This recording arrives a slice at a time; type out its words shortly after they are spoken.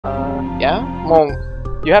Yeah? Well,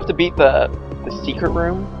 you have to beat the secret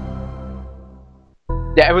room.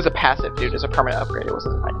 Yeah, it was a passive, dude. It was a permanent upgrade. It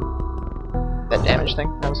wasn't like that damage thing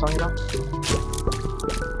I was talking about.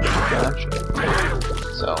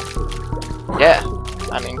 So, yeah.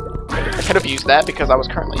 I mean, I could have used that because I was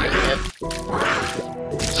currently using it.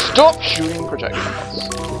 Stop shooting projectiles.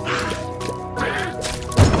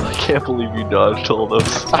 I can't believe you dodged all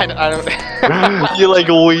those. I don't. You like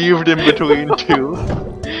weaved in between two.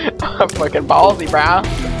 I'm fucking ballsy, bro.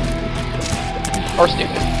 Or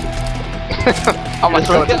stupid. I'm gonna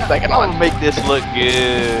go with the second one. I'll make this look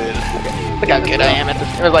good. Look how good I am at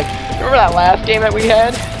this. It was like, remember that last game that we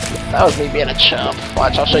had? That was me being a chump.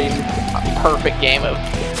 Watch, I'll show you a perfect game of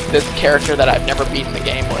this character that I've never beaten the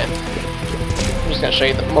game with. I'm just gonna show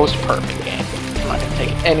you the most perfect game. I'm not gonna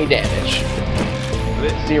take any damage.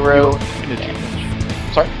 0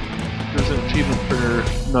 damage. Sorry? There's an achievement for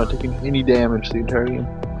not taking any damage the entire game.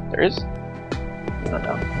 There is? I don't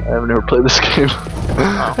know. I've never played this game.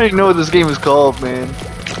 I don't even know what this game is called, man.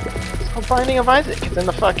 It's called Binding of Issac. It's in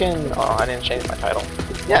the fucking... Oh, I didn't change my title.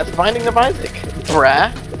 Yeah, it's Binding of Issac.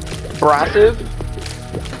 Brasive.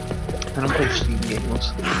 I don't play Steam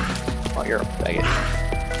games. Oh, you're a faggot.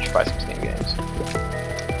 You should buy some Steam games.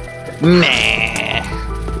 Nah.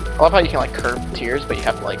 I love how you can like curve tiers, but you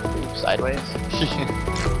have to like move sideways.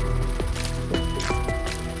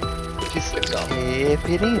 Just tap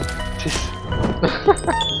it in. Just tap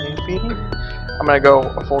it in. I'm gonna go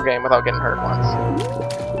a full game without getting hurt once.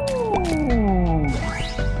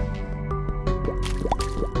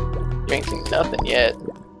 You ain't seen nothing yet.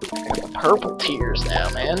 I got the purple tiers now,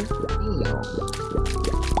 man.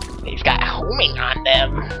 They've got homing on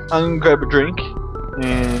them. I'm gonna grab a drink,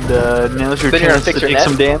 and now's your Then you're chance gonna to fix your take net?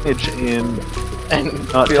 some damage and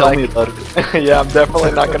not be tell like, me about it. yeah, I'm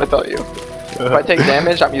definitely not gonna tell you. If I take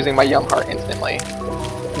damage, I'm using my Yum Heart instantly.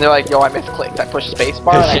 And they're like, yo, I misclicked. I pushed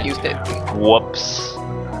spacebar and I used it. Whoops.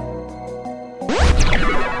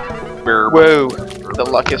 Whoa, the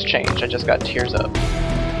luck has changed. I just got tears up.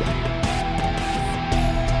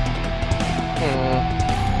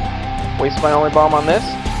 Waste my only bomb on this,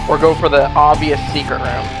 or go for the obvious secret room.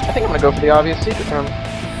 I think I'm gonna go for the obvious secret room.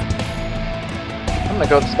 I'm gonna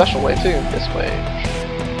go the special way too, this way.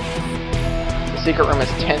 The secret room is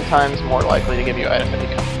 10 times more likely to give you items if you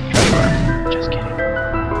come from the treasure. Just kidding.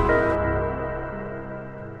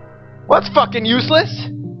 What's fucking useless?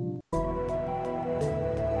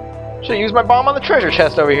 Should've used my bomb on the treasure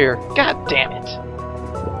chest over here. God damn it.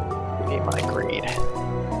 Give me my greed.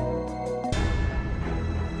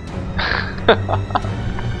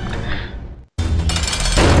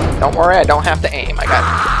 Don't worry, I don't have to aim. I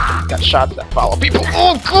got shots that follow people.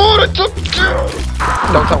 Oh god, I took.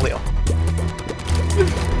 Don't tell Leo.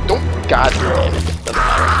 Don't. God damn it. Doesn't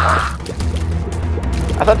matter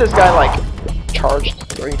anymore. I thought this guy like charged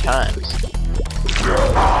 3 times.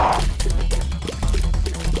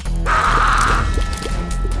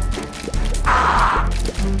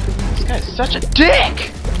 This guy's such a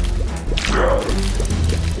dick.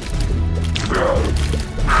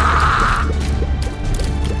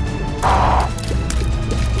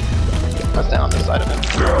 Let's stay on this side of him.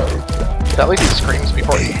 At least he screams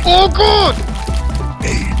before he... Oh god!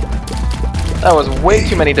 That was way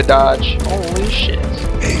too many to dodge. Holy shit.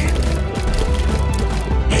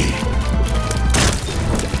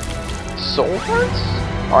 Soul hearts?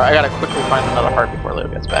 Alright, I gotta quickly find another heart before Leo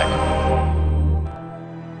gets back.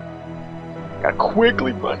 Gotta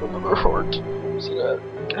quickly find another heart. See that?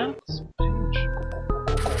 Get out of this page.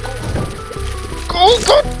 Oh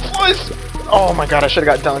god, flies! Oh my god, I should've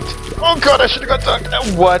got dunked. Oh god, I should've got dunked.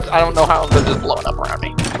 What? I don't know how they're just blowing up around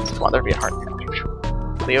me. Come on, there'd be a heart.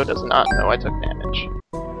 Leo does not know I took damage.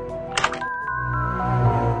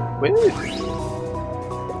 Woo!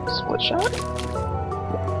 Split shot?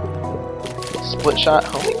 Split shot,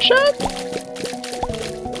 homing shot?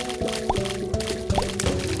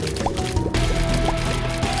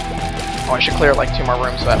 Oh, I should clear like 2 more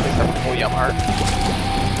rooms so I at least have a full Yum Heart.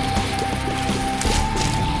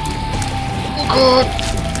 Oh god!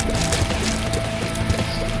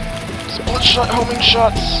 Split shot, homing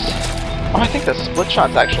shots! Oh, I think the split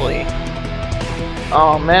shot's actually...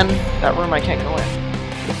 Oh man, that room I can't go in.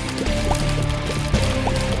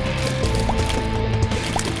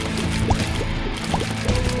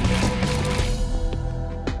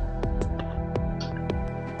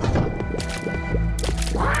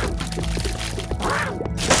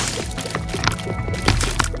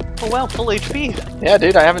 Oh wow, full HP. Yeah,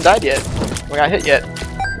 dude, I haven't died yet. We got hit yet.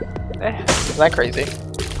 Isn't that crazy?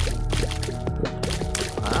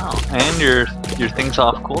 Wow, and your thing's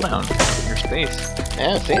off cooldown. Your space.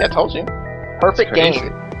 Yeah, see, I told you. Perfect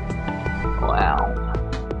game. Wow.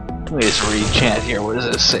 Let me just read chat here. What does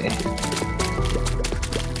this say?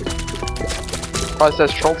 Probably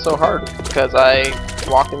says trolled so hard because I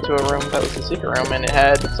walked into a room that was a secret room and it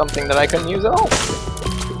had something that I couldn't use at all.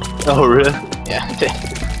 Oh, really? Yeah, it did.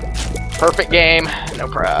 Perfect game, no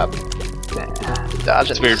prob.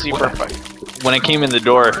 Dodging weird. super fuck. When I came in the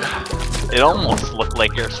door, it almost looked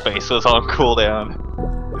like your space was on cooldown.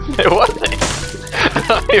 It wasn't. I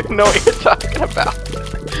don't even know what you're talking about.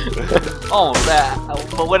 Oh, that.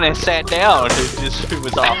 But when I sat down, it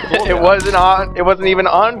was off cooldown. It wasn't on. It wasn't even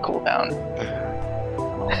on cooldown.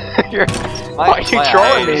 Why are you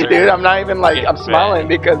trolling me, dude? I'm not even like. I'm smiling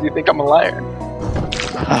because you think I'm a liar.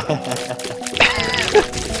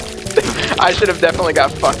 I should have definitely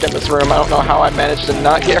got fucked in this room. I don't know how I managed to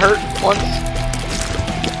not get hurt once.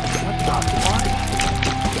 What the fuck?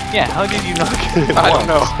 Yeah, how did you not get it I don't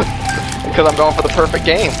know. Because I'm going for the perfect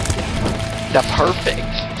game. The perfect.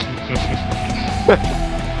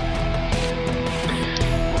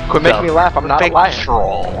 Quit making me laugh. I'm not a liar.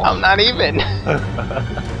 Troll. I'm not even.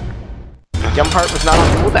 Yum Heart was not on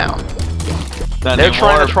cooldown. They're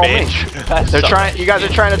trying to troll me. They're trying. You guys are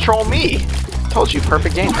trying to troll me. Told you,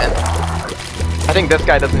 perfect game, man. I think this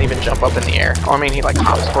guy doesn't even jump up in the air. Oh, I mean, he like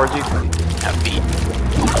hops towards you. Have feet.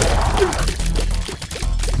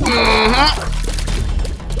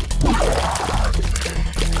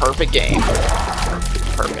 Perfect game.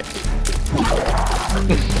 Perfect.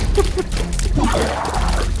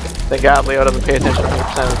 Thank God Leo doesn't pay attention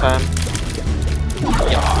 100% of the time.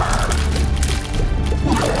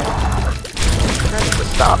 Trying to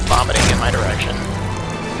stop vomiting in my direction.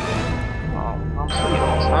 Oh, I'm sweet,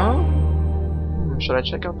 huh? Should I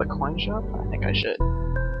check out the coin shop? I think I should.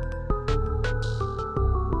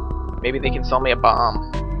 Maybe they can sell me a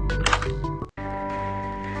bomb.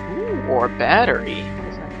 Ooh, or a battery. What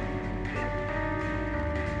is that?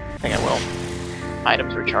 I think I will.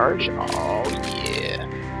 Items recharge? Oh, yeah.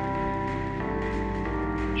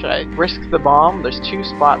 Should I risk the bomb? There's 2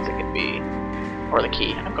 spots it could be. Or the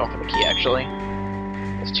key. I'm going for the key, actually.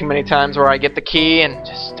 There's too many times where I get the key and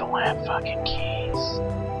just don't have fucking keys.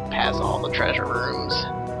 Pass all the treasure rooms.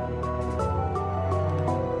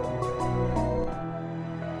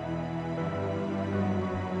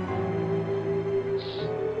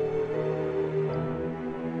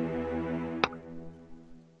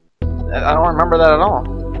 I don't remember that at all.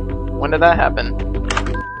 When did that happen?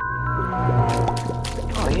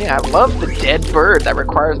 Oh yeah, I love the dead bird that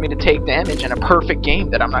requires me to take damage in a perfect game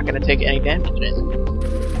that I'm not going to take any damage in.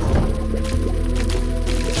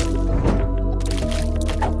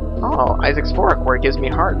 Oh, Isaac's Fork, where it gives me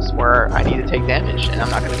hearts, where I need to take damage, and I'm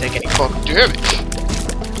not going to take any fucking damage.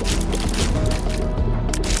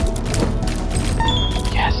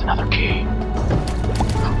 Yes, another key.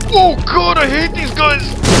 Oh god, I hate these guys!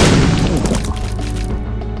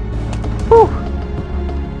 Whew.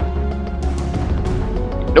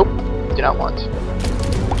 Nope, do not want.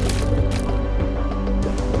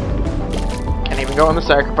 Can't even go in the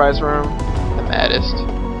sacrifice room. The maddest.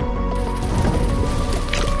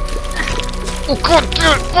 Oh god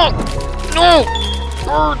damn it! Fuck! No!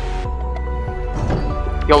 Bird!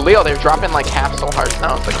 Yo, Leo, they're dropping like half soul hearts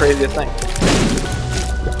now. It's the craziest thing.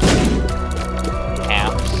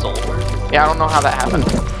 Half soul? Yeah, I don't know how that happened.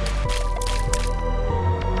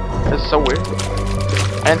 This is so weird.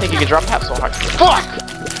 I didn't think you could drop half soul hearts. Fuck!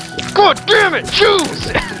 God damn it!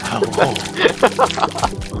 Choose!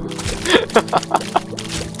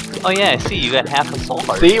 Oh yeah, I see. You got half a soul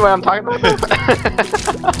heart. See what I'm talking about?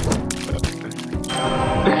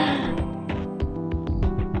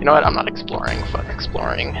 You know what? I'm not exploring. Fuck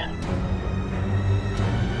exploring.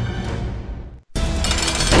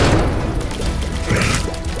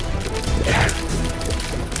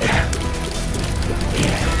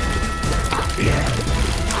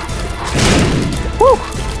 Woo!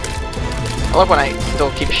 I love when I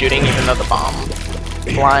still keep shooting even though the bomb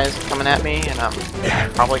flies coming at me and I'm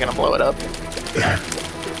probably gonna blow it up.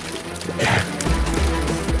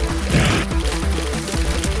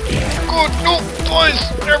 God, no! Flies!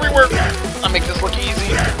 Everywhere! I make this look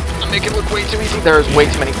easy. I make it look way too easy. There's way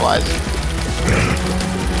too many flies.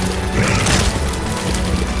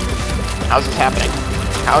 How's this happening?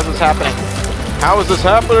 How is this happening? How is this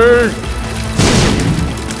happening?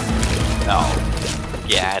 Oh.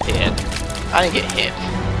 Yeah, it hit. I didn't get hit.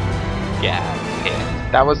 Yeah, it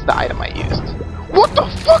hit. That was the item I used. What the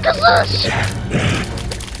fuck is this?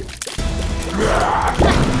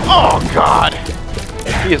 Oh god!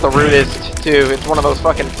 He is the rudest too. It's one of those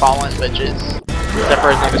fucking fallen bitches. Except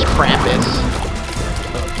for his name is Krampus.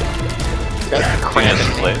 That's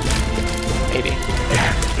Krampus. Maybe.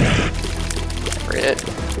 Forget it.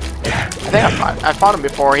 think I fought him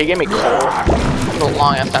before. He gave me coal a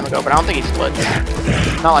long ass time ago, but I don't think he splits.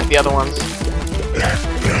 Not like the other ones.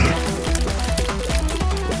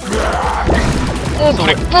 Oh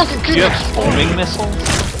my fucking Do you have homing missiles?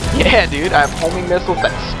 Yeah, dude, I have homing missiles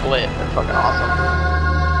that split. They're fucking awesome.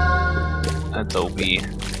 That's OP.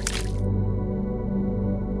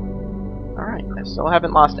 Alright, I still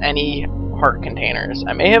haven't lost any heart containers.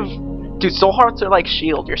 I may have... Dude, soul hearts are like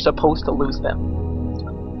shield. You're supposed to lose them.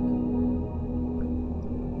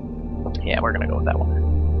 Yeah, we're gonna go with that one.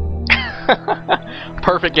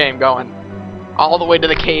 Perfect game going. All the way to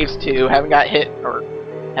the caves, too. Haven't got hit, or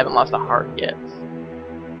haven't lost a heart yet.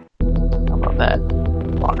 How about that?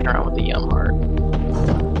 Walking around with the yum heart.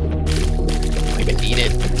 Don't even need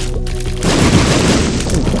it.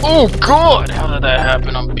 Oh god! How did that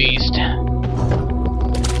happen on Beast?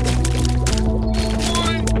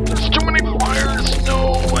 There's too many fires!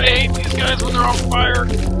 No! I hate these guys when they're on fire!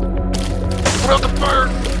 Put out the fire!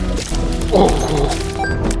 Oh!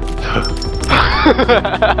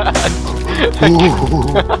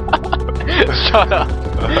 Shut up!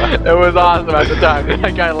 It was awesome at the time.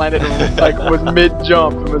 That guy landed, like, was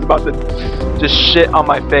mid-jump and was about to just shit on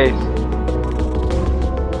my face.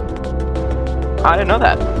 I didn't know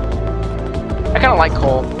that. I kind of like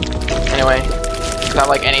coal, anyway, because I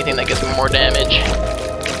like anything that gives me more damage.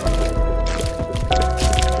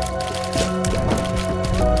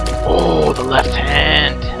 Oh, the left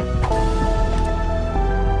hand.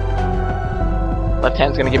 Left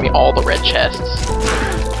hand's gonna give me all the red chests.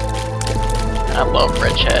 I love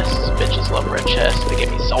red chests. Bitches love red chests. They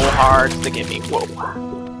give me soul hearts. They give me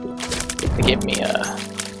They give me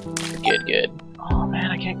good. Oh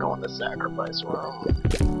man, I can't go in the sacrifice room.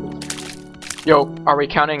 Yo, are we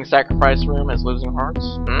counting sacrifice room as losing hearts?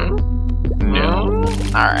 Hmm? No.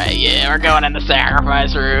 Alright, yeah, we're going in the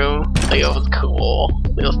sacrifice room. Leo's cool.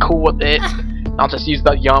 Leo's cool with it. I'll just use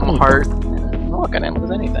the yum heart. Look, I didn't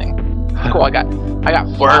lose anything. Cool, I got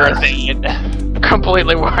worth it.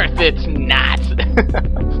 Completely worth it. It's not.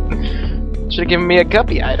 Should've given me a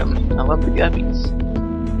guppy item. I love the guppies.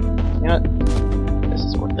 You know what? This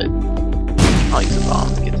is worth it. I'll use a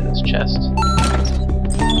bomb to get to this chest.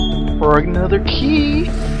 For another key.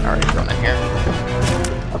 Alright, thrown in here.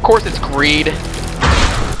 Of course it's greed.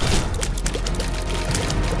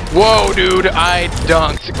 Whoa, dude, I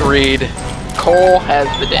dunked greed. Cole has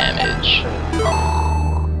the damage.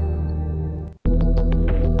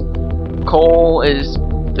 Cole is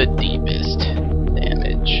the deepest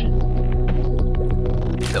damage.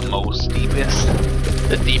 The most deepest.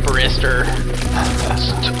 The deeperister.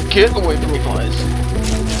 Get away from me, guys.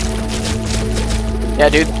 Yeah,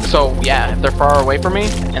 dude, so, yeah, if they're far away from me,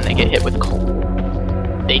 and they get hit with coal,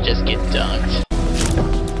 they just get dunked.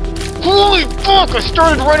 Holy fuck, I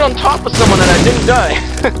started right on top of someone and I didn't die.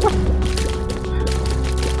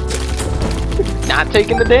 Not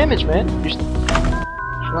taking the damage, man. You're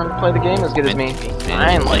trying to play the game as good as me.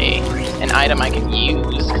 Finally, an item I can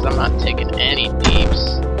use, because I'm not taking any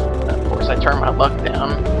deeps. Of course, I turned my luck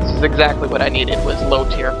down. This is exactly what I needed, was low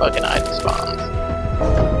tier fucking item spawns.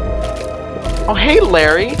 Oh, hey,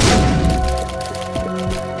 Larry!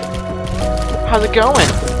 How's it going?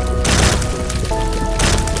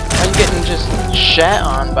 I'm getting just shat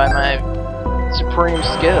on by my supreme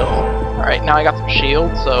skill. Alright, now I got some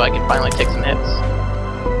shields, so I can finally take some hits.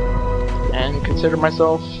 And consider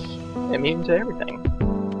myself immune to everything.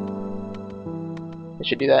 I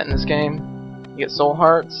should do that in this game. You get soul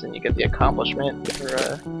hearts, and you get the accomplishment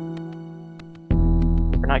for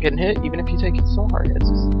not getting hit, even if you take soul heart hits.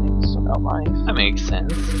 It's about life. That makes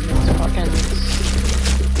sense. It's fucking...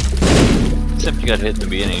 Except you got hit in the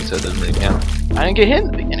beginning, so it doesn't really count. I didn't get hit in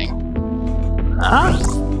the beginning. Huh?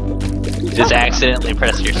 You just accidentally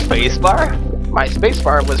pressed your spacebar? My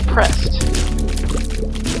spacebar was pressed.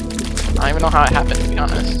 I don't even know how it happened, to be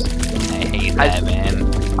honest. I hate that, man.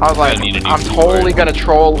 I was like, I'm totally gonna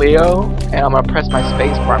troll Leo, and I'm gonna press my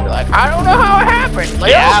spacebar and be like, I don't know how it happened,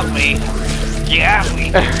 Leo! Got me! Got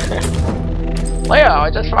me! Leo,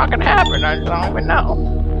 it just fucking happened, I don't even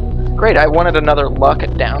know. Great, I wanted another luck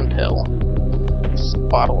down pill. This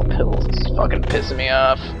bottle of pills is fucking pissing me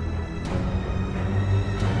off.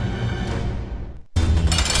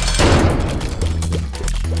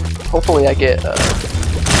 Hopefully I get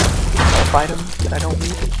health items that I don't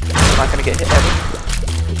need. I'm not gonna get hit ever.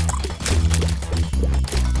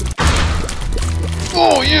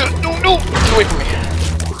 Oh yeah, no, get away from me.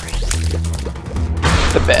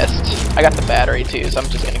 The best. I got the battery too, so I'm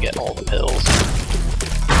just gonna get all the pills.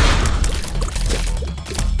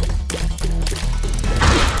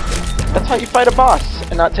 That's how you fight a boss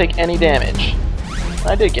and not take any damage.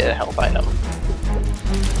 I did get a health item.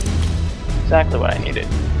 exactly what I needed.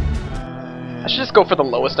 I should just go for the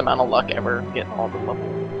lowest amount of luck ever, get all the level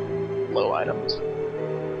low items.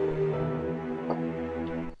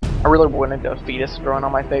 I really wanted a fetus growing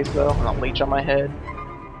on my face though, and a leech on my head.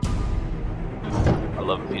 I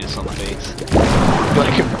love a fetus on the face. You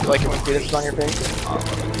like it when fetus is on your face? Oh, I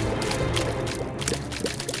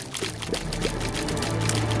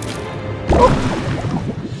love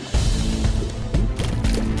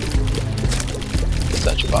it.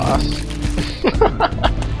 Such a boss. I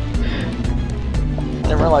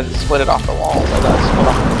didn't realize it split it off the walls. I thought it split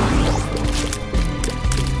off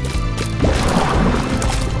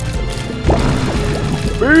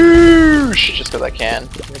the boosh! Just because I can.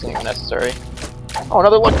 It wasn't even necessary. Oh,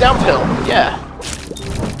 another luck down pill! Yeah!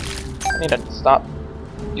 I need to stop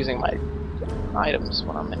using my items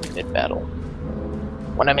when I'm in mid-battle.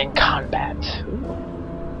 When I'm in combat. Ooh.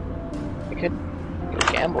 I could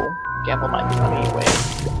gamble. Gamble my money away.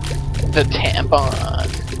 The tampon.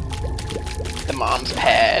 The mom's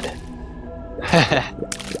pad.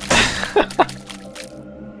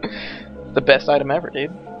 The best item ever,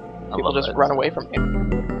 dude. People just run away from me.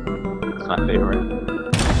 It's my favorite.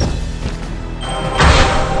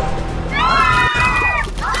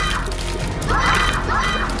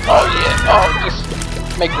 Oh yeah, oh, just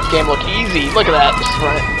make this game look easy. Look at that, just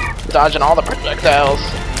run it, dodging all the projectiles.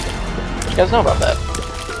 You guys know about that?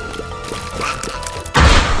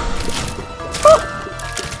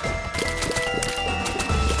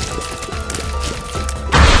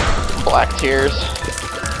 Black tears.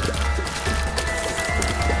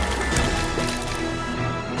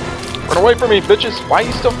 Run away from me, bitches! Why are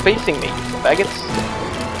you still facing me, faggots?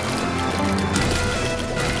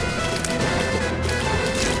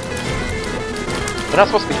 They're not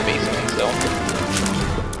supposed to be facing me still.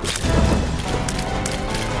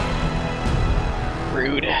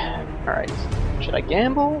 Rude. Alright. Should I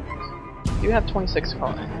gamble? You have 26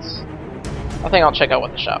 coins. I think I'll check out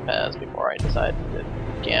what the shop has before I decide to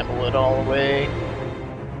gamble it all away.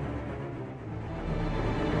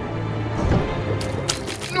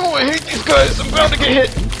 No, I hate these guys! I'm bound to get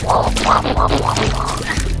hit!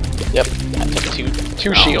 Yep, I took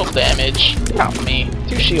two shield damage. Count me.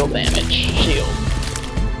 2 shield damage. Shield.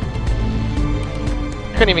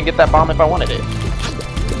 Couldn't even get that bomb if I wanted it.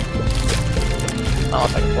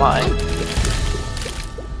 Unless I can fly.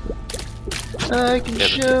 I can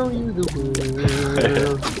show you the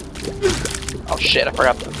world. Oh shit, I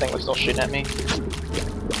forgot the thing was still shooting at me.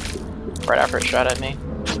 Right after it shot at me.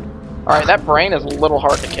 Alright, that brain is a little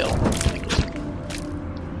hard to kill.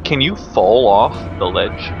 Can you fall off the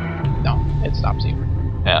ledge? No, it stops you.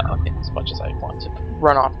 Yeah. Okay, as much as I want to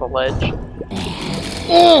run off the ledge.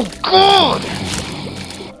 Oh god!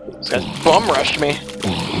 This guy's bum rushed me. I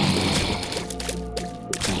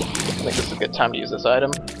think this is a good time to use this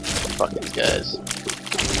item. Fuck these guys.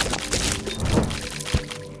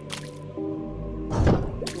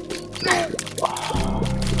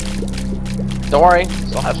 Don't worry,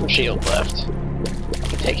 still have some shield left. I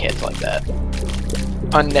can take hits like that.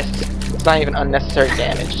 It's not even unnecessary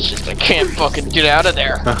damage, it's just I can't fucking get out of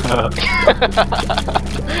there.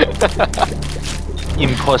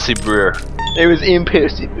 Impossible. It was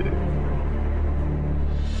impossible.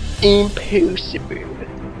 Impossible.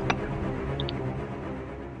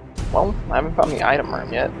 Well, I haven't found the item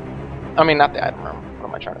room yet. I mean, not the item room. What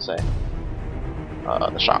am I trying to say?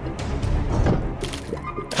 The shop.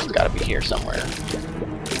 It's gotta be here somewhere.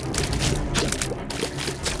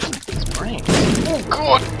 Brain. Oh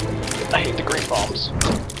god! I hate the green bombs.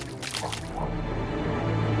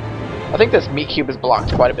 I think this meat cube has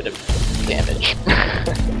blocked quite a bit of damage.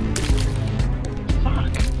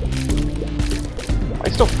 Fuck. Why are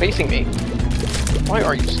you still facing me? Why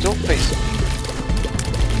are you still facing me?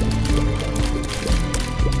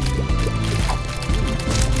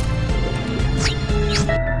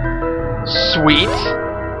 Sweet.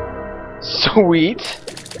 Sweet.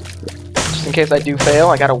 Just in case I do fail,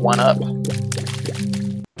 I got a 1-up.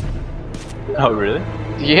 Oh, really?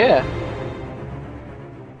 Yeah.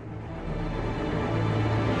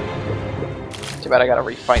 Too bad I gotta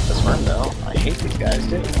refight this room though. I hate these guys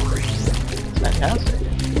too. It's fantastic.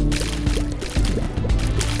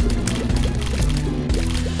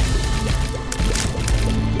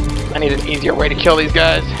 I need an easier way to kill these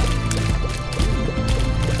guys.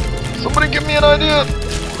 Somebody give me an idea!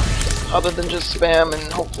 Other than just spam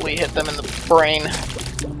and hopefully hit them in the brain.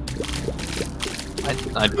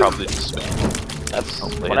 I'd probably just spam. That's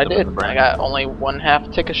Hopefully what I did. I got only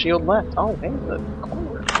 1/2 tick of shield left. Oh, hey, the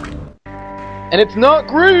corner. And it's not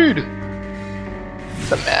greed!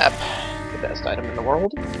 The map, the best item in the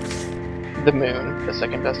world. The moon, the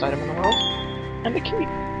second best item in the world. And the key.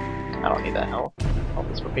 I don't need that help. Help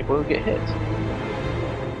is for people who get hit.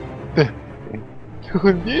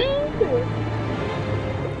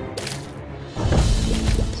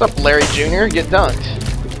 What's up, Larry Jr.? Get dunked.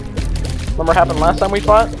 Remember what happened last time we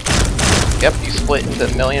fought? Yep, you split into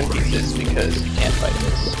a million pieces because you can't fight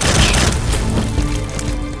this.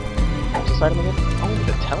 What's this item again? Oh,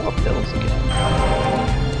 the telepills again.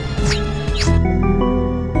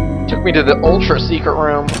 Took me to the ultra secret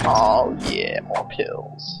room. Oh yeah, more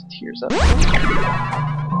pills. Tears up.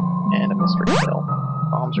 And a mystery pill.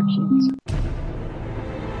 Bombs or keys.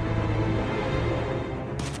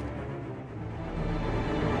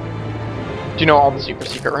 Do you know all the super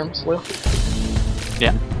secret rooms, Lou?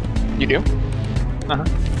 Yeah. You do? Uh-huh.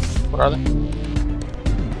 What are they?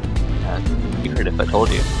 You heard if I told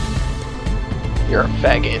you. You're a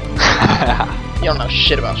faggot. You don't know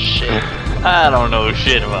shit about shit. I don't know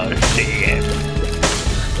shit about shit.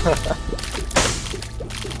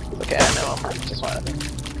 Okay, I know him. I just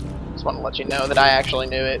want to let you know that I actually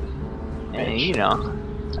knew it. Hey, you know.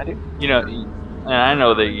 I do. You know, I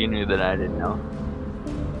know that you knew that I didn't know.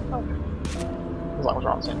 Okay. As long as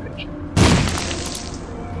we're on the same page.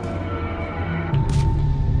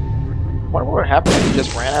 What would happen if you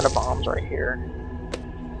just ran out of bombs right here?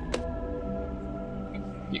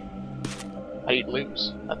 You'd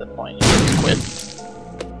lose at that point. You just quit.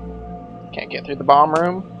 Can't get through the bomb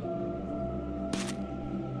room.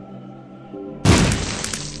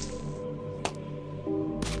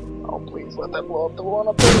 Oh, please let that blow up the one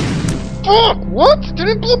up there. Fuck! What?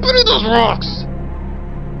 Didn't blow up any of those rocks!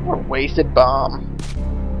 What a wasted bomb.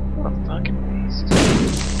 What a fucking waste.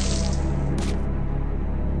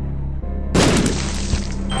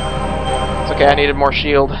 It's okay, I needed more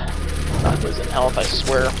shield. I was in health, I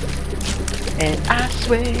swear. And I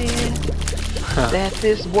swear that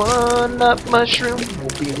this one-up mushroom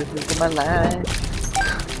will be with me for my life.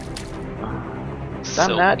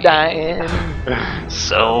 I'm not dying.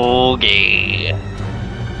 So gay.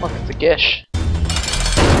 Look, it's a gish.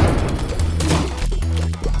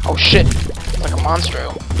 Oh shit! It's like a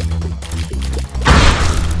monstro.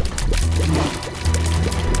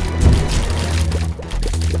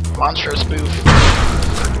 Monstro spoof.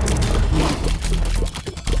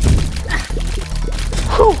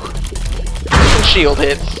 Whew! Some shield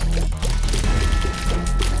hits.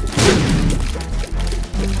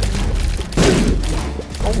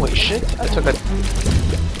 Holy shit! I took an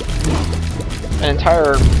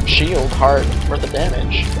entire shield heart worth of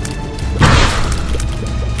damage.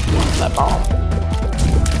 That bomb.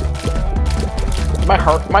 My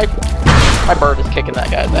bird is kicking that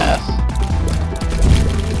guy's ass.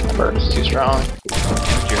 My bird is too strong.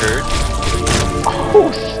 You heard?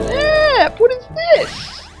 Oh snap! What is this?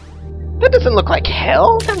 That doesn't look like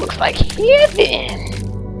hell. That looks like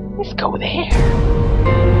heaven. Let's go there.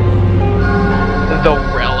 The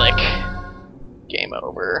relic. Game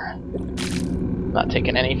over. Not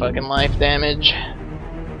taking any fucking life damage.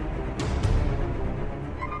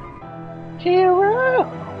 Hero,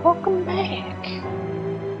 welcome back.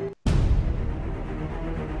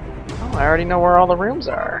 Oh, I already know where all the rooms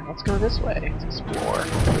are. Let's go this way. Let's explore.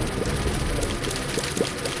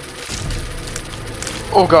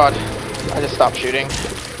 Oh god. I just stopped shooting.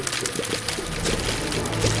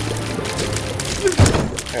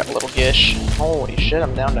 I got a little gish. Holy shit,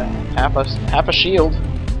 I'm down to half a shield.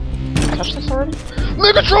 Did I touch this already?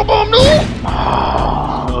 Megatron bomb, no!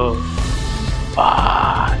 Oh,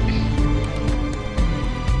 fuck.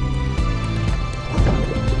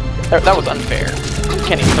 That was unfair.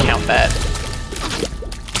 Can't even count that.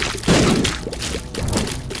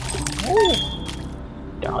 Ooh.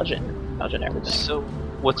 Dodging everything. So,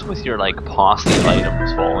 what's with your like posse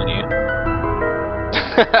items following you?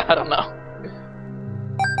 I don't know.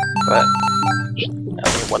 But I mean,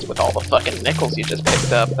 what's with all the fucking nickels you just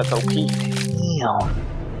picked up? That's OP. Damn.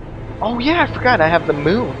 Oh yeah, I forgot. I have the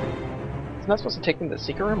moon. Isn't that supposed to take me to the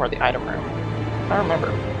secret room or the item room? I don't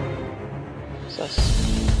remember. What's this?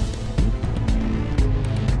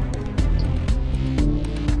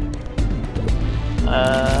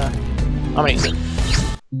 How many?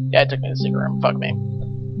 Yeah, it took me to the secret room. Fuck me.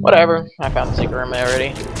 Whatever. I found the secret room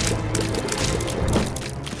already.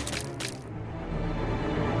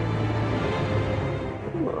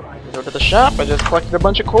 Ooh, I can go to the shop. I just collected a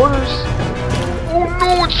bunch of quarters. Oh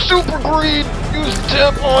no, it's super green! Use the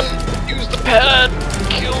tampon! Use the pad!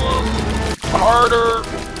 Kill him! Harder!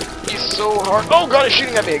 He's so hard. Oh god, he's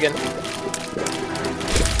shooting at me again!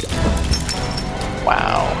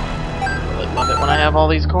 Wow. I really love it when I have all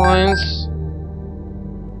these coins.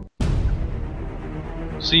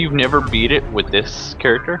 So you've never beat it with this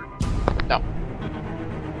character? No.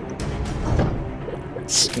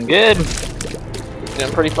 It's good.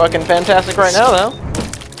 Doing pretty fucking fantastic right now, though.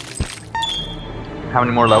 How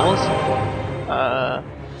many more levels? Let's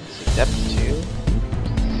see, depth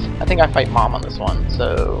 2. I think I fight Mom on this one,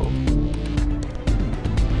 so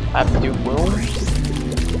I have to do Womb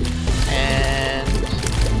and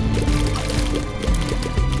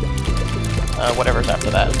whatever's after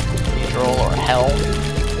that, Cathedral or Hell.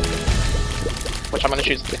 Which I'm gonna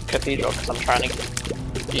choose the Cathedral because I'm trying to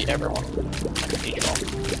beat everyone. Cathedral.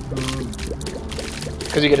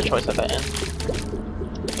 Because you get a choice at the end.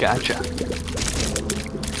 Gotcha.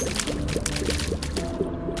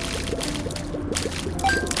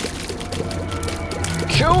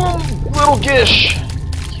 Kill him, Little Gish!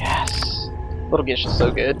 Yes. Little Gish is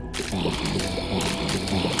so good.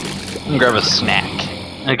 Grab a snack.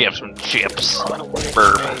 I'll get some chips.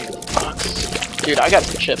 Burp. Dude, I got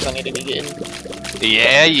some chips I need to be getting.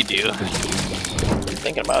 Yeah, you do.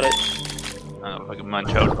 Thinking about it. Oh, fucking munch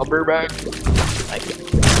out. I'll be back.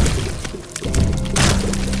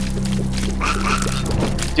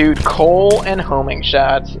 Dude, Cole and homing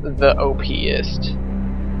shots, the OP'est.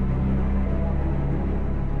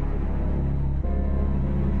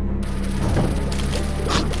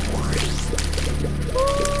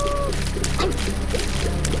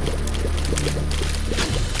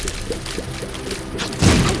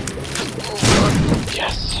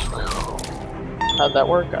 Yes. How'd that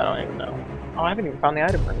work? I don't even know. Oh, I haven't even found the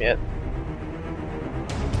item room yet.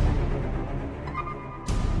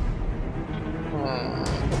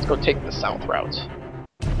 Let's go take the south route.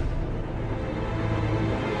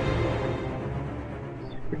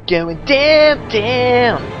 We're going down,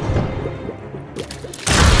 down!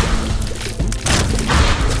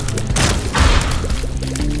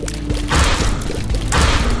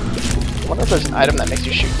 I wonder if there's an item that makes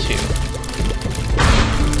you shoot two.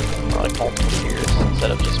 Or like multiple tiers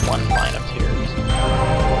instead of just one line of tiers.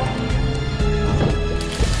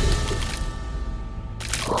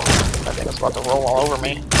 I think it's about to roll all over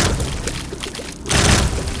me.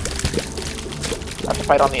 I have to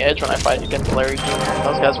fight on the edge when I fight against Larry Jr.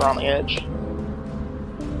 Those guys were on the edge.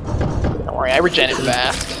 Don't worry, I regen it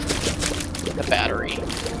fast. The battery.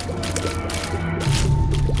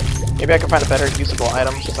 Maybe I can find a better usable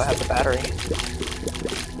item since I have the battery.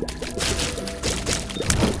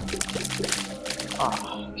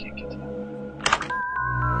 Oh, can't get to that.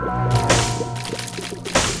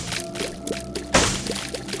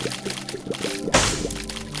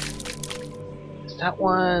 Is that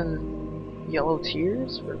one yellow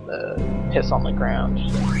tears or the piss on the ground?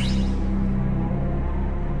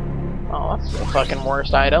 Oh, that's the fucking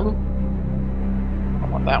worst item. I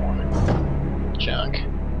don't want that one. Junk.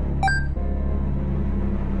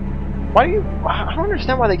 Why do you? I don't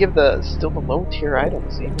understand why they give the still the low tier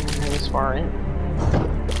items even this far in.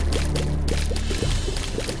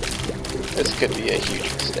 This could be a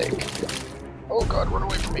huge mistake. Oh god, run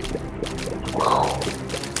away from me. Whoa.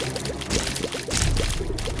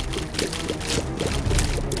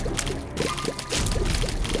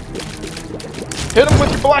 Hit him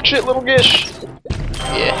with your black shit, Little Gish!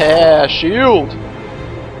 Yeah, shield!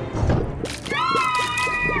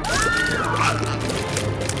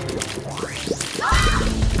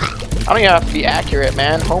 I don't even have to be accurate,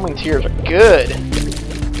 man. Homing tiers are good.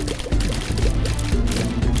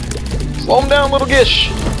 Slow him down, Little Gish!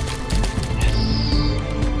 Yes.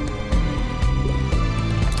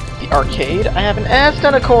 The arcade? I have an ass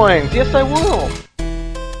ton of coins! Yes, I will!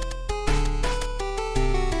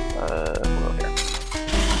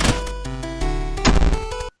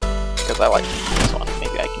 Because I like this one.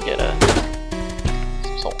 Maybe I can get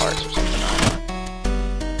some soul hearts or something. I don't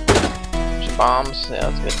know. Some bombs. Yeah,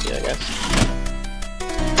 that's good too, I guess.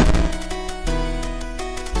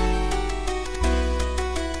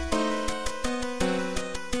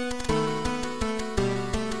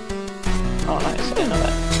 Oh, nice. I didn't know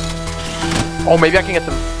that. Oh, maybe I can get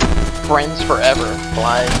some Friends Forever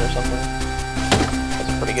flies or something. Those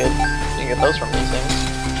are pretty good. You can get those from these things.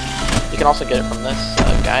 You can also get it from this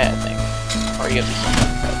guy, I think. Or you get something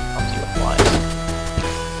that helps you with flies.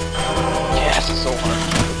 Yes, a soul heart.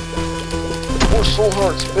 More soul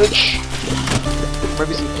hearts, bitch!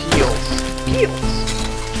 Maybe some peels. Peels!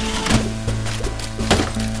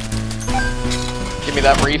 Give me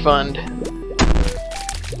that refund.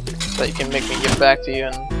 So that you can make me give back to you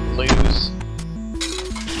and lose.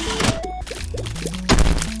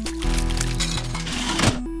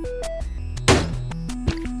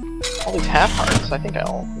 All these half hearts, I think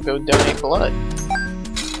I'll go donate blood.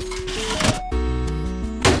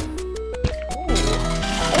 Ooh, a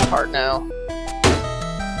whole heart now.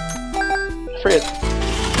 I forget.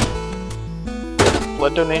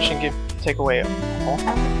 Blood donation give take away all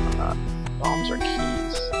bombs or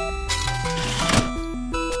keys.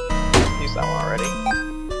 Use that one already.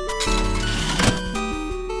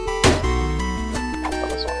 Oh,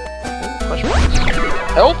 this one. Ooh, push marks.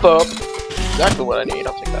 Health up! Exactly what I need.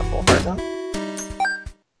 I'll take that full heart now.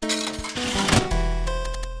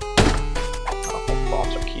 Oh,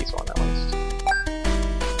 bombs or keys one at least.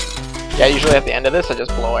 Yeah, usually at the end of this I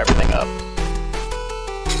just blow everything up.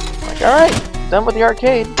 Like, alright, done with the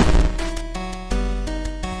arcade.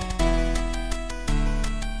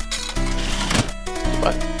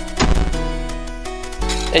 But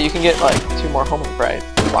yeah, you can get like 2 more homing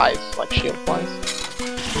flies, like shield flies.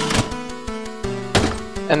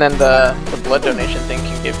 And then the blood donation thing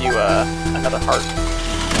can give you another heart,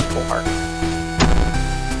 full heart.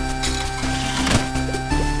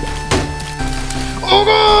 Oh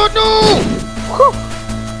god, no! Whew.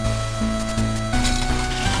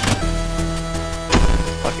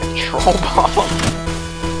 Fucking troll bomb.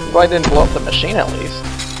 Well, I didn't blow up the machine at least.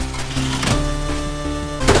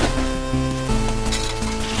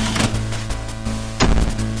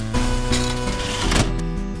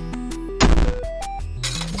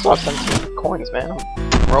 I still have 17 coins, man. I'm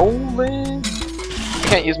rolling. I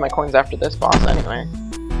can't use my coins after this boss anyway.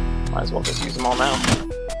 Might as well just use them all now.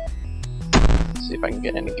 See if I can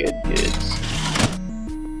get any good goods.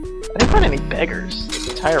 I didn't find any beggars this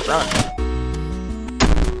entire run.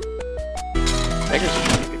 Beggars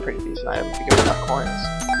usually be pretty decent item if you give enough coins.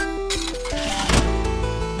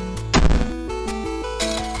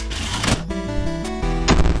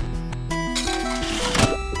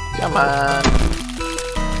 Come on.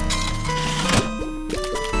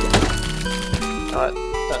 Alright,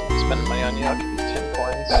 done spending money on you. I'll give you 10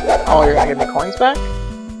 coins. Oh, you're gonna give me coins back?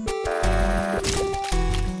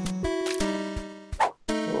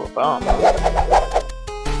 Ooh, a bomb.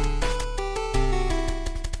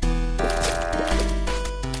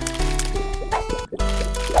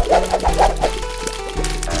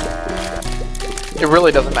 It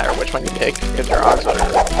really doesn't matter which one you pick, because your odds are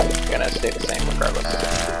gonna stay the same regardless.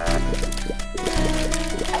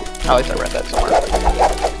 At least I read that somewhere.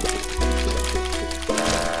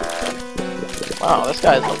 Wow, this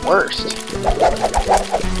guy's the worst.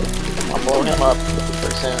 I'll blow him up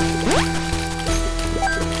pretty soon.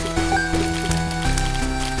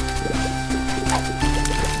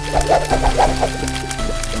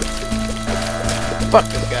 Fuck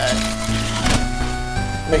this guy.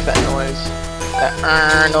 Makes that noise. That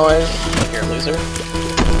noise. Like you're a loser.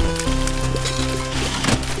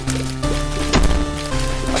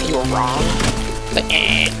 Like you were wrong. The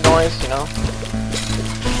noise, you know?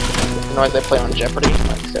 The noise they play on Jeopardy.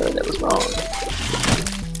 Like Sarah, that was wrong.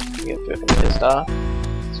 You get fucking pissed off.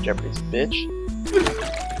 This Jeopardy's a bitch.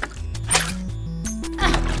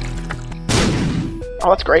 Oh,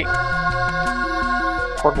 that's great.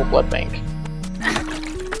 Portable blood bank.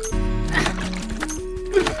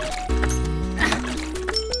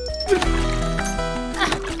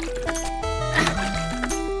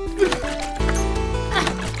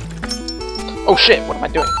 Oh shit, what am I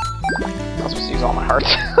doing? I was supposed to use all my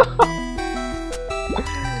hearts.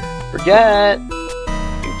 Forget!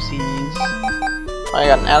 Oopsies. I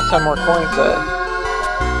got an ass ton more coins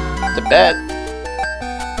to bet.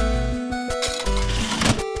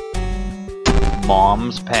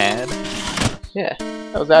 Mom's pad? Yeah,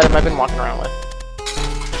 that was the item I've been walking around with.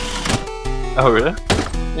 Oh, really?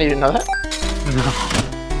 You didn't know that? No.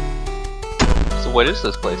 So what is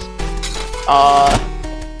this place?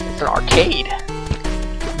 It's an arcade.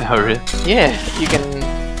 Oh, really? Yeah, you can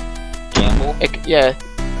Gamble? yeah,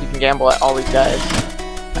 you can gamble at all these guys.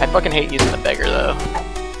 I fucking hate using the beggar though.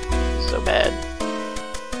 So bad.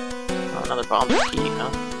 Oh, another bomb key, huh?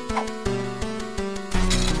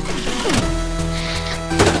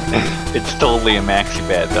 It's totally a maxi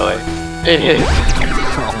pad, though. It is.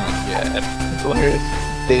 Oh my god. It's hilarious.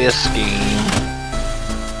 This game.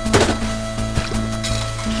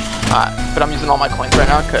 But I'm using all my coins right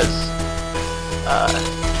now because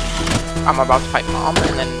I'm about to fight Mom,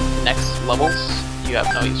 and then next levels you have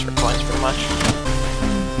no use for coins pretty much.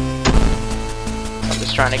 So I'm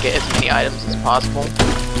just trying to get as many items as possible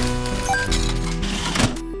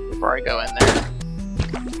before I go in there.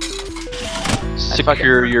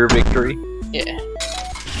 Secure your victory. Yeah.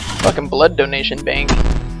 Fucking blood donation bank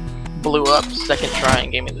blew up second try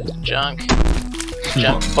and gave me the junk.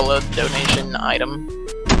 Junk blood donation item.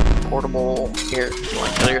 Portable, here, you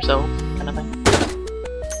want to kill yourself, kind of thing.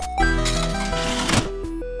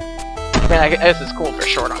 I mean, I guess it's cool if you're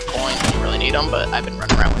short on coins, you really need them, but I've been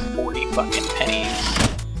running around with 40 fucking pennies.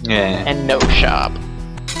 Yeah. And no shop.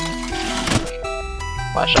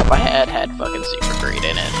 Last shop I had fucking Super Greed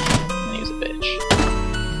in it. And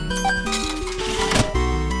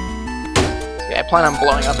I plan on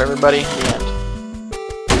blowing up everybody in the end.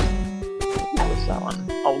 What's that one?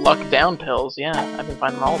 Oh, luck down pills. Yeah, I've been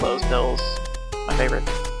finding all those pills. My favorite.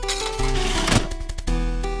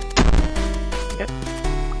 Okay.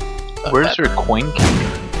 Where's your coin counter?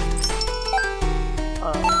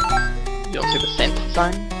 You don't see the cent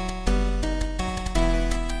sign?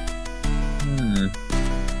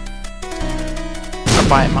 Or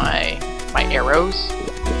by my arrows?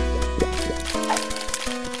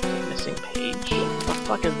 Missing page? What the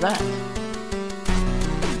fuck is that?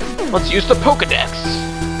 Let's use the Pokedex!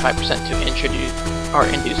 5% to introduce or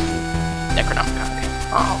induce Necronomicon.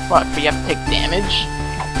 Oh fuck, but you have to take damage?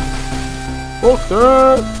 Fuck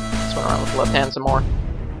that! Let's run around with the left hand some more.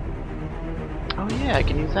 Oh yeah, I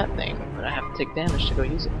can use that thing, but I have to take damage to go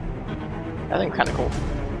use it. I think it's kinda cool.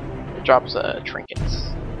 It drops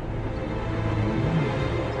trinkets.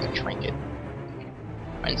 It's a trinket.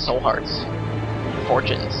 And soul hearts.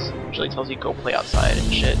 Fortunes. Usually tells you go play outside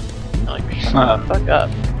and shit. You're like, shut the fuck up.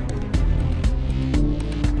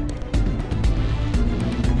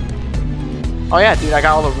 Oh yeah, dude, I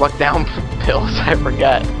got all those luck down pills. I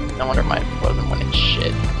forgot. No wonder my wasn't winning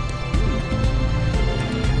shit.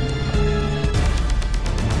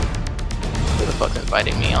 Who the fuck's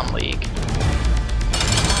inviting me on League?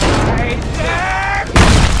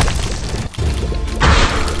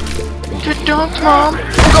 Get dunked, Mom! Oh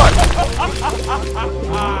god!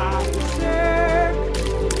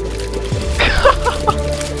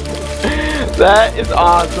 That is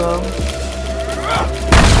awesome!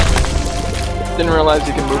 Didn't realize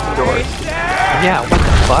you can move the doors. Yeah, what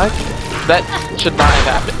the fuck? That should not have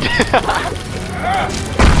happened.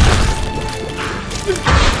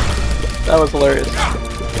 That was hilarious.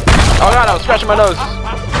 Oh god, I was scratching my nose!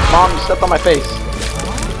 Mom, you stepped on my face.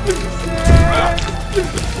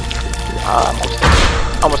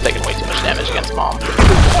 Almost taking way too much damage against Mom.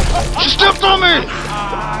 She stepped on me!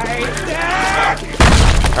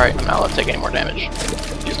 Alright, I'm not allowed to take any more damage.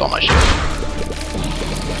 Used all my shield.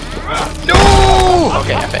 No!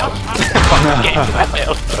 Okay, I failed. Fuck this game, I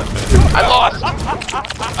failed. I lost!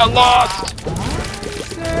 I lost!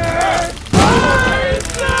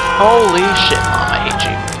 Holy shit, Mom, I hate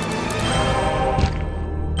you.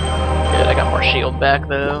 Good, I got more shield back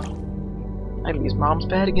though. I can use Mom's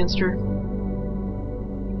pad against her.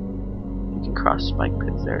 You can cross spike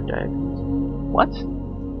pits there, diagonals. What?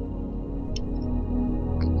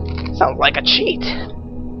 Sounds like a cheat.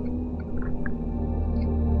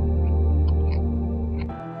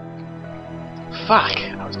 Fuck,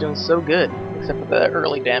 I was doing so good, except for the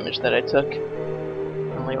early damage that I took.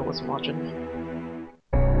 And Leo wasn't watching.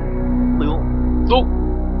 Leo. Oh!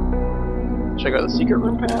 Should I go to the secret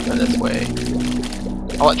room path or this way?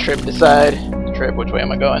 I'll let Trib decide. Trib, which way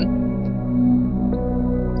am I going?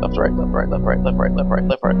 Left, right, left, right, left, right, left, right, left, right,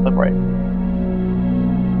 left, right, left, right.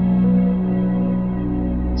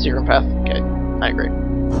 Secret path? Okay, I agree.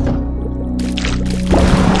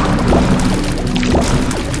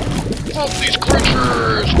 All these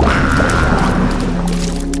creatures!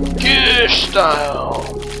 Gish style!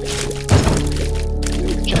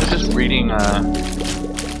 Just reading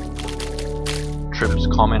Trip's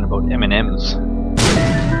comment about M&Ms.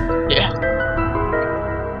 Yeah.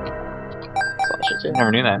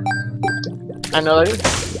 Never knew that. I know that.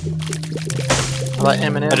 I thought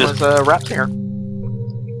Eminem was a rap singer.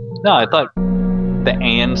 No, I thought the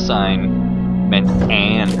and sign meant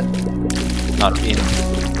and, not in.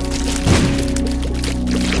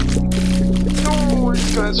 No,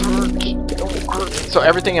 these guys hurt. Don't hurt. So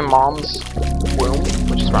everything in Mom's womb,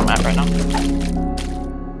 which is where I'm at right now,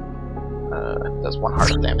 does 1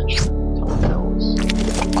 heart of damage. Teleports.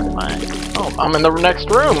 Where am I? Oh, I'm in the next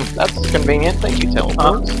room. That's convenient. Thank you,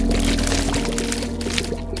 teleports.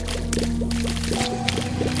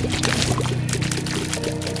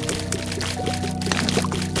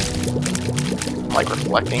 Like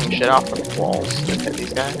reflecting shit off the walls to hit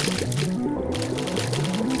these guys.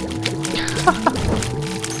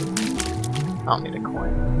 I don't need a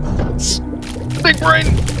coin. The big brain!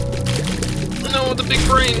 No, the big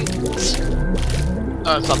brain!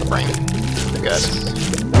 Oh, it's not the brain. The guts.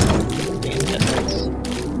 The intestines.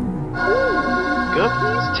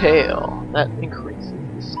 Goofy's tail. That increases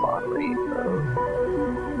the slot rate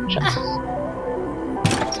of chests.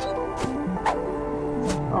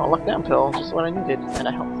 Oh, luck down pill, just what I needed, and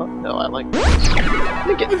a health up pill. I like.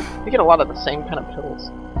 You get a lot of the same kind of pills.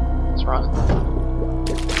 Let's run.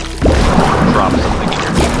 Drop something in your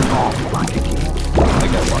chest. Oh, fuck. I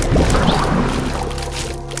got one first.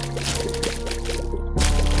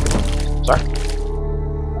 Sorry.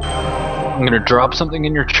 I'm gonna drop something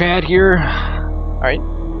in your chat here. Alright.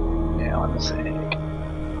 Yeah, let me see.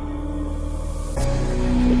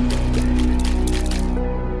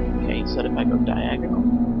 it if I go diagonal?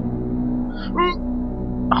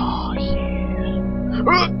 Oh, yeah.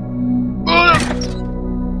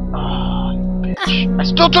 Oh, bitch. I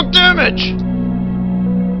still took damage!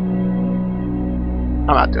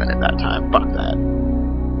 I'm not doing it that time. Fuck that.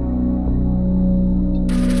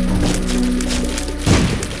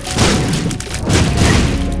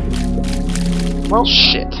 Well,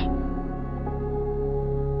 shit.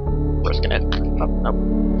 Risking it. Oh,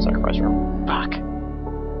 nope. Sacrifice room. Fuck.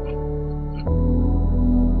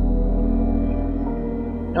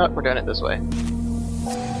 Oh, we're doing it this way.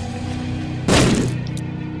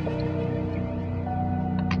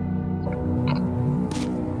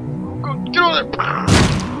 Get over there!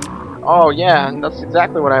 Oh yeah, and that's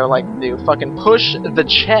exactly what I would like to do. Fucking push the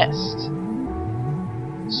chest.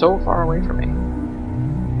 So far away from me.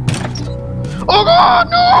 Oh god,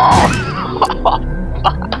 no!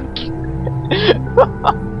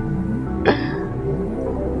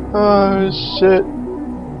 Oh shit.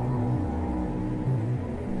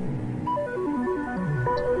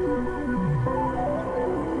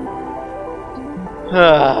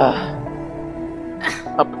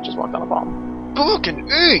 Oh, just walked on a bomb. Fucking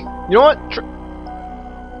A! You know what?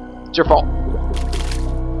 It's your fault.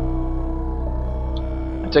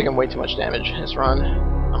 I've taken way too much damage in this run.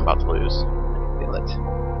 I'm about to lose. I can feel it.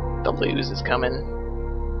 The lose is coming.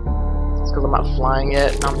 It's because I'm not flying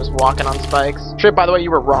it, and I'm just walking on spikes. Trip, by the way,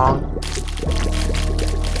 you were wrong.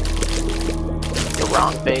 You're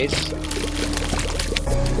wrong, face.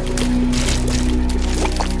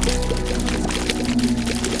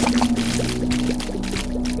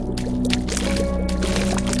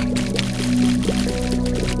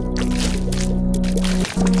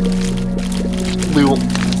 Lul.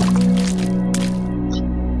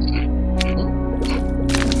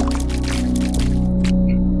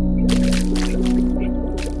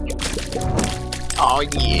 Oh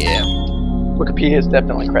yeah. Wikipedia is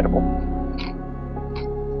definitely credible.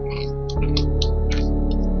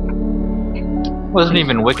 Wasn't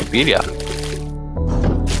even Wikipedia.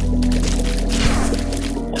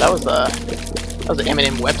 Yeah, that was an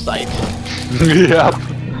Eminem website. Yep.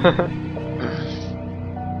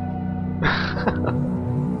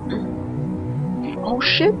 Oh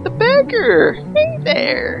shit, the beggar! Hey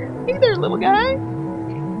there! Hey there, little guy!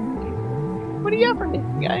 What do you got for me?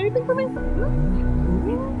 You got anything for me?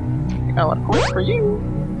 I got a lot of coins for you.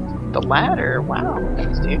 The ladder, wow,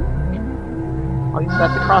 thanks dude. I'll use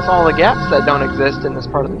that to cross all the gaps that don't exist in this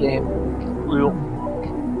part of the game. Lul.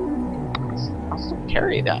 I'll still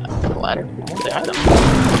carry that, the ladder. The item.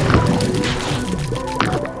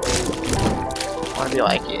 I wanna be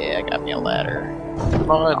like, yeah, I got me a ladder.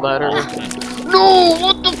 My ladder. No!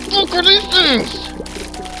 What the fuck are these things?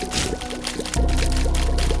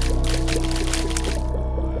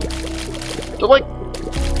 They're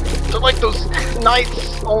like those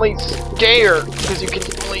knights, only scare, because you can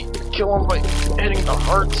only kill them by hitting the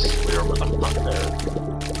hearts. Whatever the fuck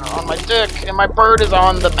they're on my dick, and my bird is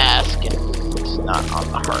on the mask, and it's not on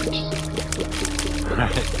the heart.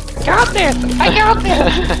 Got this! I got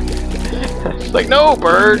this! It's like, no,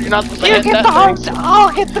 bird, you're not supposed to You hit get that the thing. hearts,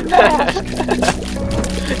 I'll get the mask!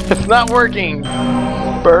 It's not working,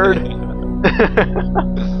 bird.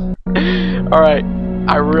 Alright,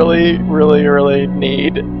 I really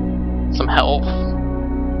need some help.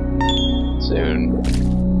 Soon.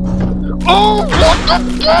 Oh, what the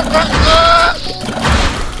fuck is this?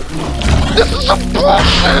 This is a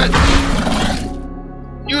bullshit!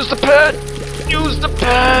 Use the pad! Use the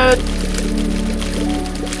pad!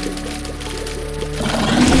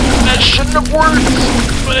 That shouldn't have worked,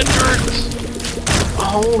 but it worked.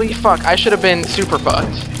 Holy fuck, I should have been super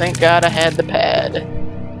fucked. Thank God I had the pad.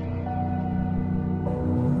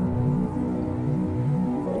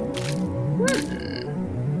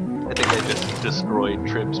 I think I just destroyed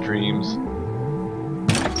Trip's dreams.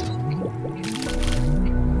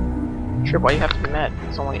 Trip, why you have to be mad?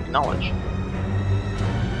 It's only knowledge.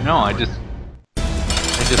 No, I just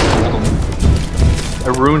told him. I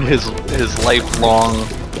ruined his lifelong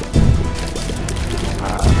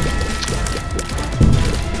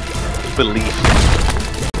belief.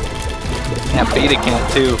 Yeah, Beta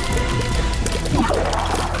can't too.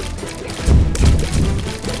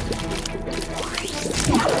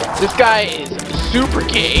 This guy is super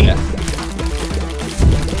gay. Yeah.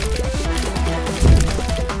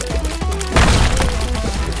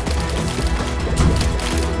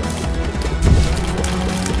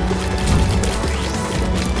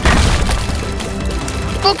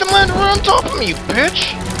 Fucking land right on top of me, you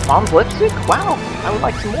bitch! Mom's lipstick? Wow, I would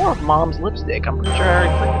like some more of Mom's lipstick. I'm pretty sure I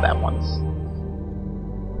already played that once.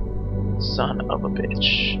 Son of a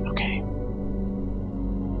bitch. Okay.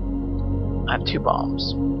 I have 2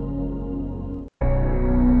 bombs. 2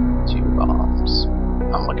 bombs.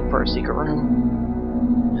 I'm looking for a secret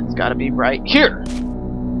room. It's gotta be right here!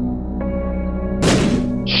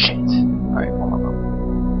 Shit. Alright, one more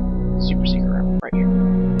bomb. Super secret room, right here.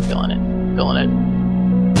 Filling it. Filling it.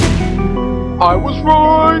 I was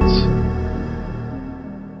right!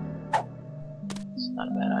 It's not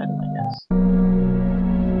a bad item, I guess.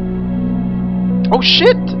 Oh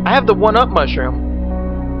shit! I have the 1-up mushroom.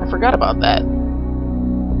 I forgot about that.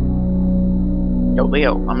 Yo,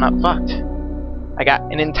 Leo, I'm not fucked. I got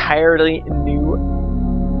an entirely new...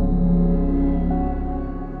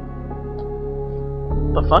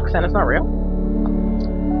 The fuck? Santa's not real?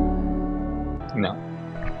 No.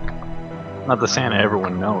 Not the Santa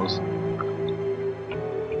everyone knows.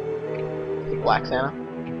 The Black Santa?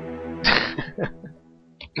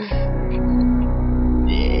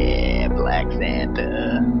 Yeah, Black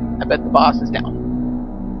Santa. I bet the boss is down.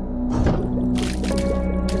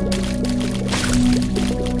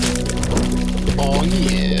 Oh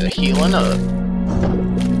yeah, healing up.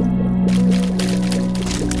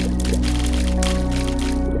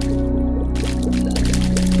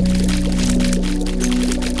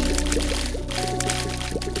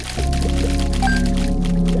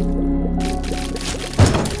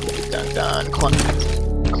 Dun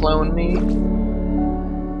clone me.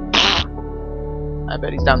 I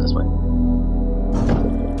bet he's down this way.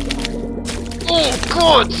 Oh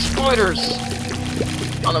god, spiders!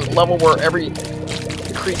 On a level where every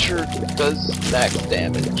creature does max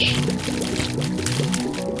damage.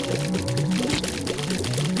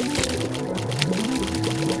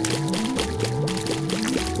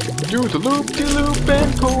 Do the loop-de-loop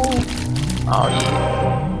and pull. Oh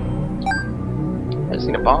yeah. I just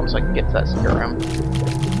need a bomb so I can get to that secret room.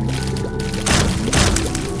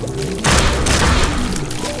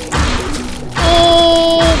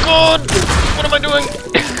 Oh god! What am I doing?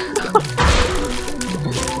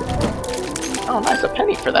 Oh nice, a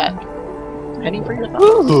penny for that. Penny for your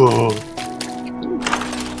thoughts. Ooh.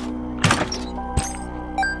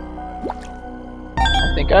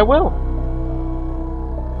 I think I will.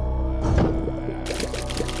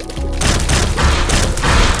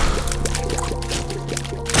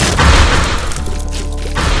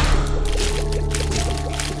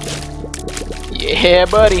 Yeah,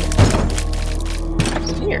 buddy.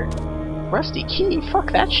 What's in here? Rusty key?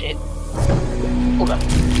 Fuck that shit. Hold up.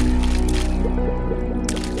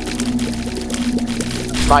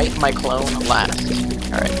 Fight my clone last.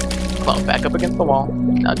 Alright. Clone back up against the wall.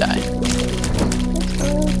 Now die.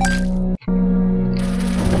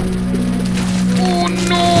 Oh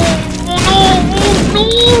no! Oh no! Oh no!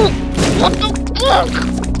 What the fuck?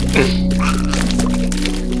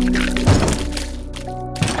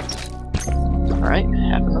 Alright,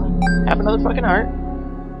 have another fucking heart.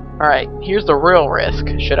 Alright, here's the real risk.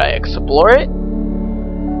 Should I explore it?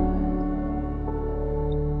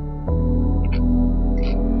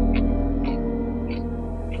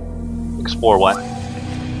 Explore what?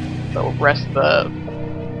 The rest of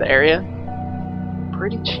the area?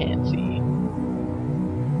 Pretty chancy.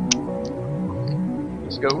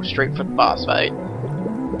 Let's go straight for the boss fight.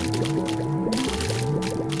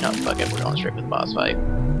 No, fuck it, we're going straight for the boss fight.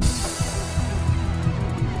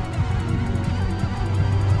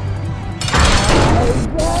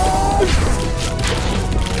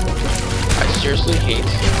 I seriously hate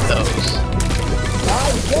those.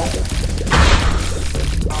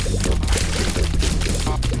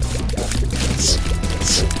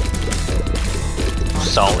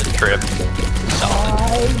 Solid trip.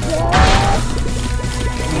 Solid.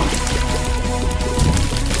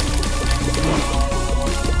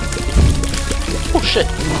 Oh shit.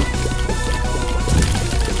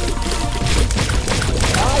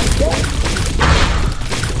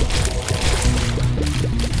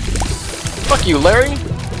 Fuck you, Larry.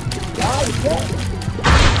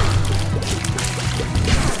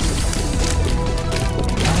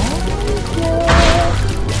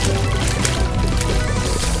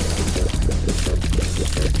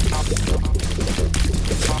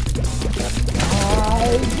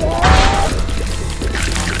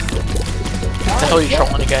 What the hell are you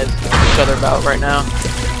trolling you guys each other about right now?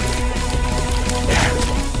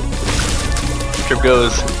 Trip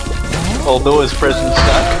goes, although his presents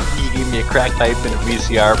suck, he gave me a crack pipe and a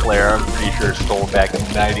VCR player I'm pretty sure stole back in the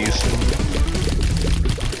 90s.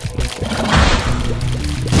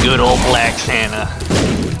 Good old Black Santa.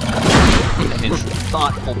 And his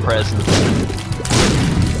thoughtful presents.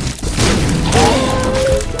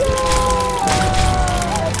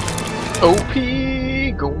 OP,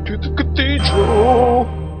 go to the cathedral.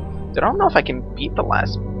 Dude, I don't know if I can beat the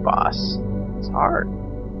last boss. It's hard.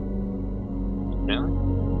 Really?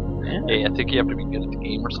 Yeah. Hey, I think you have to be good at the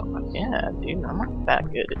game or something. Yeah, dude, I'm not that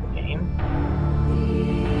good at the game.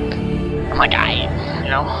 I'm like, you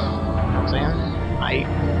know what I'm saying?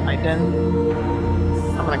 Then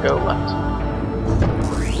I'm gonna go left.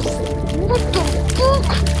 What the fuck?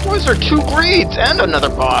 Why is there 2 greeds and another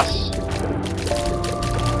boss?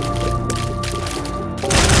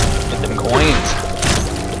 Get them coins.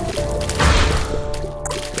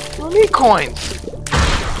 I need coins.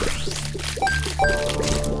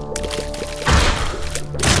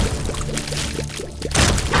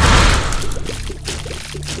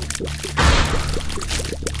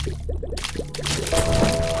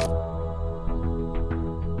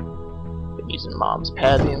 Been using mom's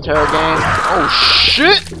pad the entire game. Oh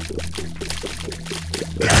shit!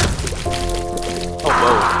 Oh,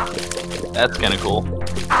 whoa. That's kind of cool.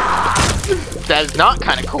 That is not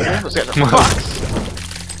kind of cool. Those guys are fucks.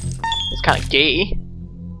 It's kind of gay.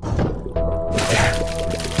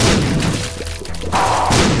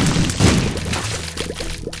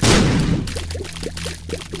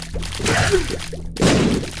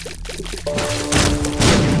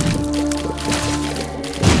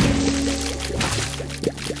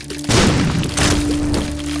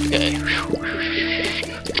 Okay.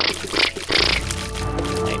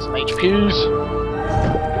 Nice some HPs.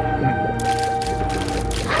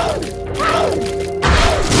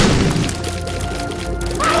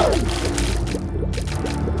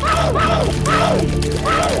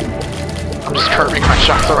 I'm just curving my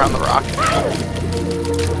shots around the rock.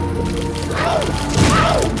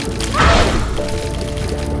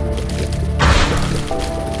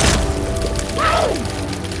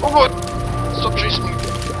 Oh god! Stop chasing me!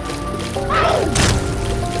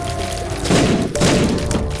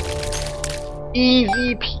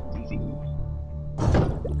 Easy peasy.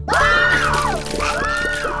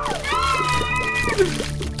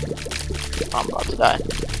 I'm about to die.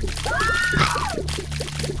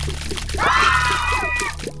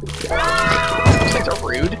 Those things are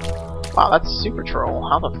rude. Wow, that's super troll.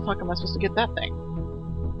 How the fuck am I supposed to get that thing?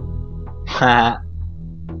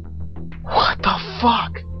 What the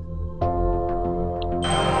fuck?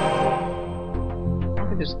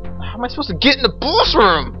 How am I supposed to get in the boss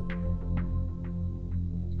room?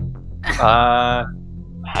 I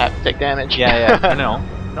have to take damage. Yeah, no.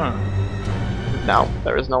 No,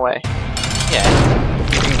 there is no way. Yeah,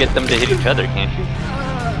 you can get them to hit each other, can't you?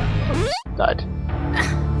 Died.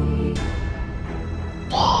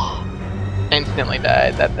 Instantly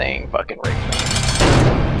died. That thing fucking raped me.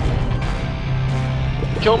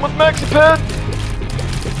 Kill him with Maxipad!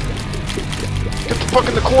 Get the fuck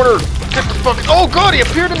in the corner! Get the fuck. Oh god, he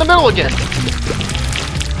appeared in the middle again!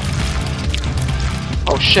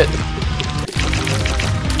 Oh shit.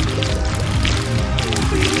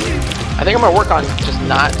 I think I'm gonna work on just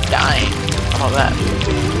not dying. How about that?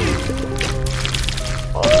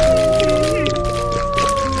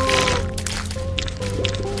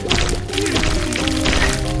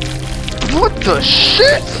 What the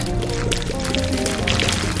shit?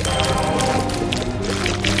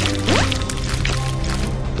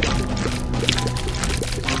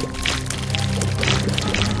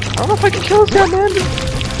 I don't know if I can kill this guy, man.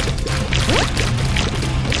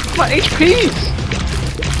 My HPs.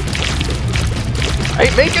 I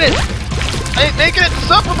ain't making it! I ain't making it to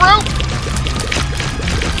supper, bro!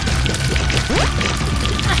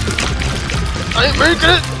 I ain't making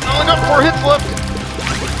it! I only got 4 hits left!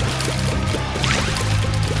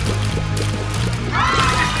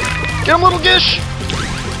 Get him, little Gish!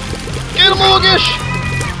 Get him, little Gish!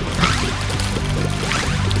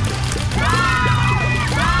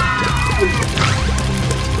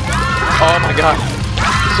 Oh my god.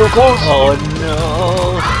 So close! Oh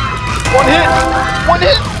no! 1 hit! 1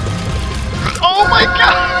 hit! Oh my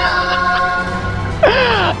god!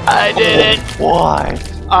 I did it! Why?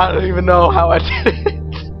 I don't even know how I did it.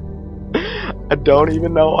 I don't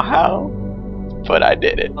even know how, but I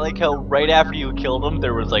did it. I like how right after you killed him,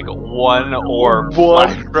 there was like 1 orb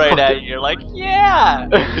One right at you. You're like, yeah!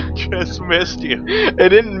 It just missed you. It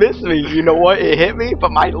didn't miss me. You know what? It hit me,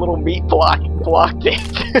 but my little meat blocked it.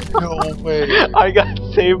 No way. I got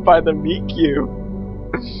saved by the meat cube.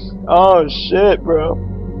 Oh shit, bro.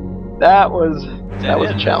 That was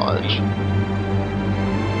a challenge.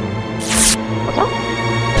 What's up?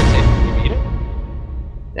 That's it. You beat it?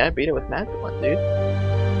 Yeah, I beat it with Magic, dude.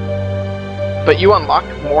 But you unlock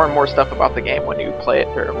more and more stuff about the game when you play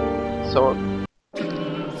it through. So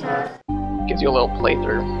it gives you a little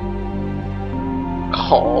playthrough.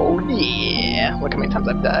 Oh yeah! Look how many times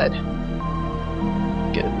I've died.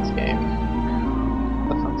 Good at this game.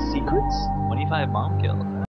 That's not secrets? 25 mom kills.